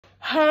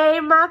Hey,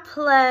 my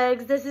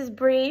plugs. This is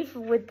Bree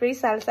with Bree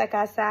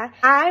Salsa.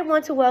 I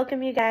want to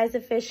welcome you guys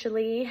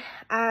officially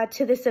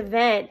to this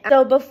event.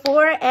 So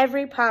before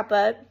every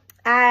pop-up,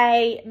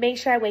 I make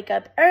sure I wake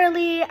up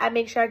early. I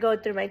make sure I go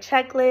through my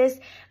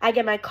checklist. I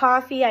get my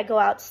coffee. I go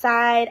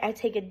outside. I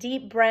take a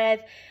deep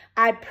breath.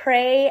 I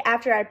pray.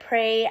 After I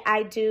pray,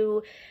 I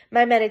do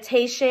my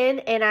meditation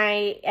and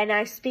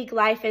I speak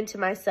life into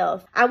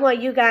myself. I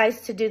want you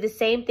guys to do the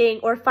same thing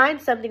or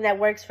find something that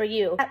works for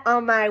you.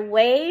 On my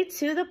way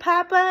to the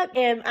pop-up,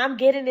 and I'm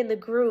getting in the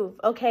groove,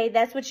 okay?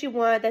 That's what you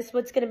want. That's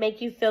what's going to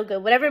make you feel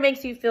good. Whatever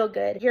makes you feel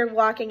good. Your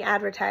walking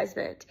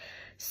advertisement.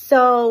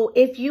 So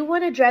if you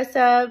want to dress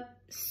up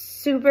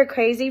super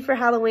crazy for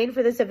Halloween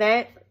for this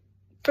event,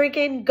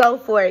 freaking go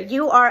for it.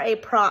 You are a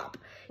prop.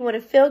 You want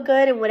to feel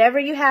good in whatever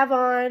you have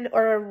on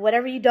or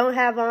whatever you don't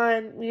have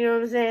on. You know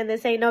what I'm saying?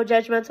 This ain't no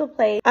judgmental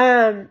place.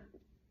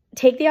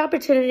 Take the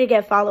opportunity to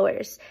get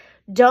followers.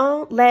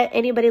 Don't let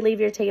anybody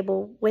leave your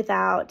table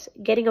without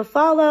getting a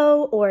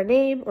follow or a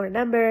name or a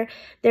number.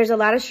 There's a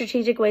lot of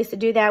strategic ways to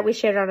do that. We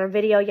shared it on our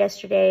video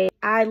yesterday.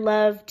 I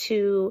love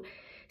to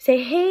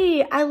say,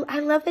 hey, I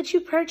love that you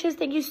purchased.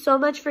 Thank you so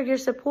much for your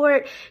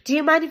support. Do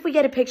you mind if we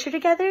get a picture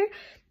together?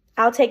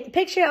 I'll take the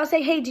picture. I'll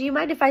say, hey, do you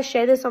mind if I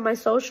share this on my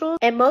socials?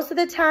 And most of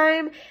the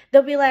time,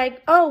 they'll be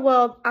like, oh,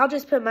 well, I'll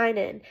just put mine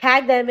in.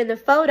 Tag them in the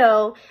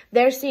photo.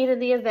 They're seen in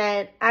the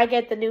event. I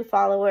get the new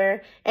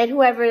follower. And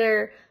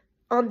whoever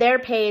on their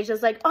page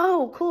is like,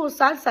 oh, cool,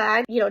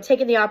 Salsa. You know,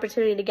 taking the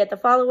opportunity to get the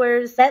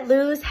followers. Let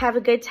loose. Have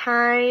a good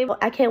time.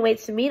 I can't wait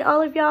to meet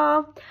all of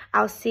y'all.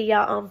 I'll see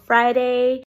y'all on Friday.